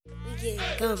getting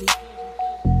gummy.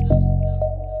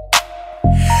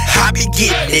 I be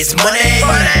getting this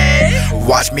money,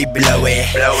 watch me blow it.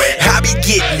 I be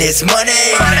getting this money,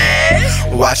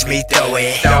 watch me throw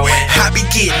it. I be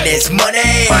getting this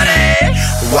money,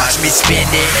 watch me spend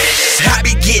it. I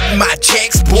be getting my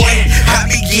checks, boy. I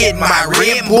be getting my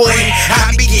rent, boy.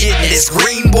 I be getting this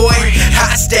green, boy.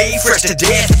 I stay fresh to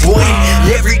death, boy.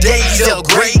 Every day's a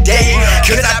great day,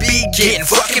 cause I be getting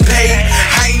fucking paid.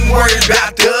 I ain't worried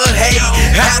about the hate,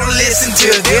 I don't listen to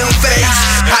them fakes.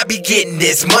 I be getting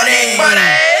this money,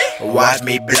 watch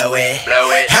me blow it.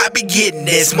 I be getting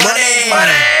this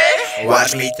money,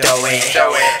 watch me throw it.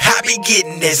 I be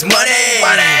getting this money,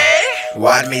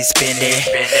 watch me spend it.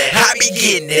 I be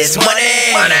getting this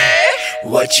money,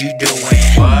 what you doing?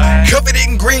 Covered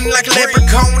in green like a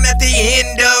leprechaun at the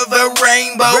end of a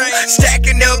rainbow.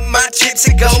 Stacking up my chips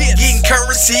and gold, getting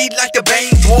currency like the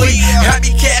bank boy. I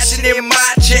be cashing in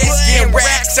my checks, getting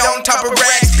racks on top of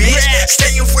racks, bitch.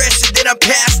 Staying fresher than a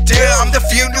pastor, I'm the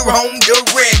funeral home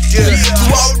director. To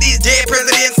all these dead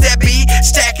presidents that be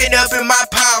stacking up in my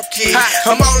pocket,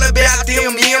 I'm all about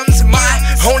them M's. My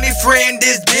only friend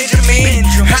is Benjamin.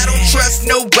 I don't trust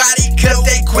nobody cause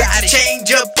they quick to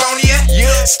change up on you.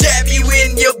 Stab you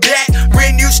in your back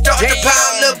when you start to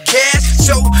pile up cash.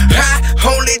 So I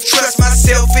only trust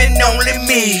myself and only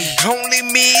me.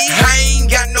 I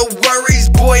ain't got no worries,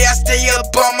 boy, I stay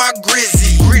up on my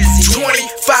grizzy. 25-8,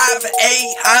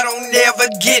 I don't ever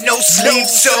get no sleep.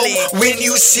 So when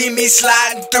you see me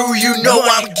sliding through, you know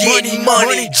I'm getting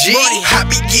money, G. I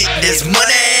be getting this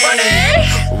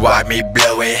money, watch me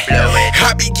blow it.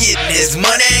 I be getting this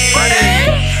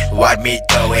money, watch me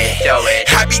throw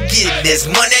it. I be getting this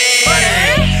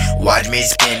money, watch me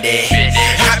spend it.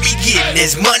 I be getting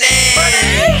this money,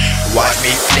 watch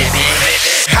me flip it.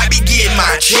 I be getting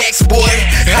my checks, boy.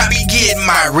 I be getting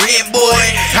my rent, boy.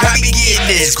 I be getting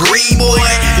this green, boy.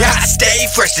 I stay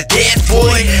fresh to death,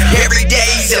 boy. Every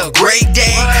day's a great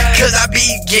day, cause I be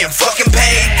getting fucking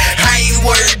paid. I ain't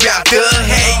worried about the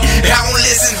hate, I don't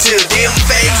listen to them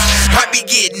fakes. I be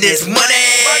getting this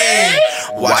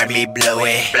money, watch me blow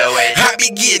it. I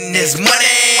be getting this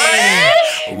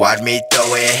money, watch me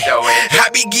throw it. I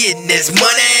be getting this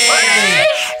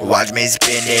money, watch me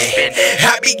spend it.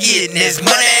 I be getting this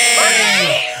money,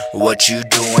 what you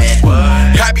doing?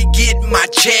 I be getting my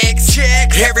checks,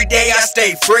 every day I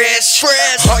stay fresh.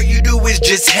 All you do is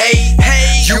just hate,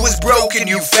 you was broke and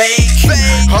you fake.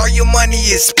 All your money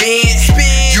is spent,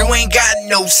 you ain't got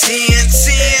no sense.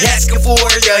 Asking for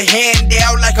your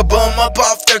handout like a bum up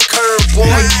off the curb,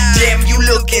 boy. Damn, you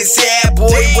looking sad,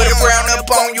 boy, with a frown up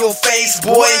on your face,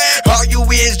 boy. All you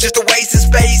is just a waste of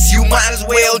space, you might as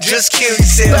well just kill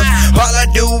yourself. All I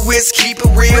do is keep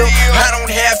it real, I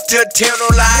don't have to tell no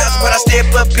lies. When I step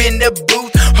up in the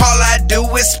booth, all I do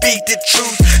is speak the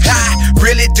truth. I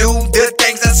really do the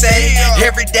things I say,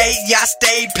 every day I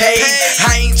stay paid.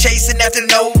 I ain't chasing after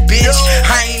no bitch,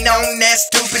 I ain't on that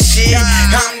stupid shit.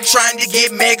 I'm trying to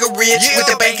get mega rich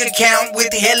with a bank account with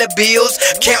hella bills,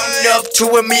 counting up to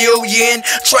 $1 million,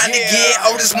 trying to get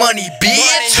all this money,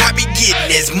 bitch. I be getting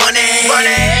this money,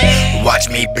 watch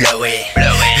me blow it.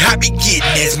 I be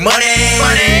getting this money,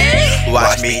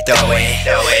 watch me throw it.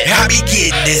 I be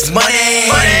getting this money,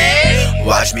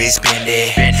 watch me spend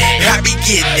it. I be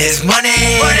getting this money,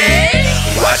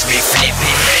 watch me flip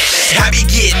it. I be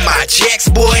getting my checks,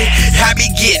 boy. I be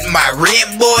getting my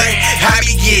rent, boy. I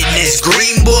be getting this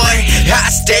green, boy.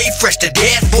 I stay fresh to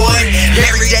death, boy.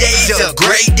 Every day's a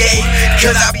great day,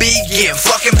 cause I be getting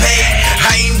fucking paid.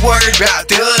 I ain't worried about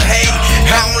the hate,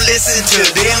 I don't listen to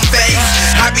them fakes.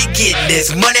 I be getting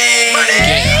this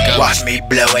money, watch me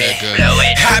blow it.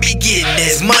 I be getting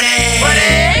this money,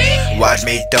 watch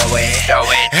me throw it.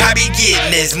 I be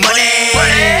getting this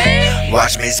money,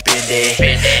 watch me spend it.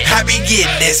 I be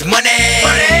getting this money,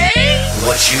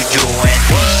 what you doing?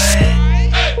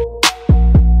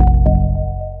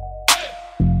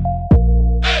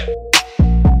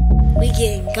 We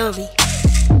getting gummy.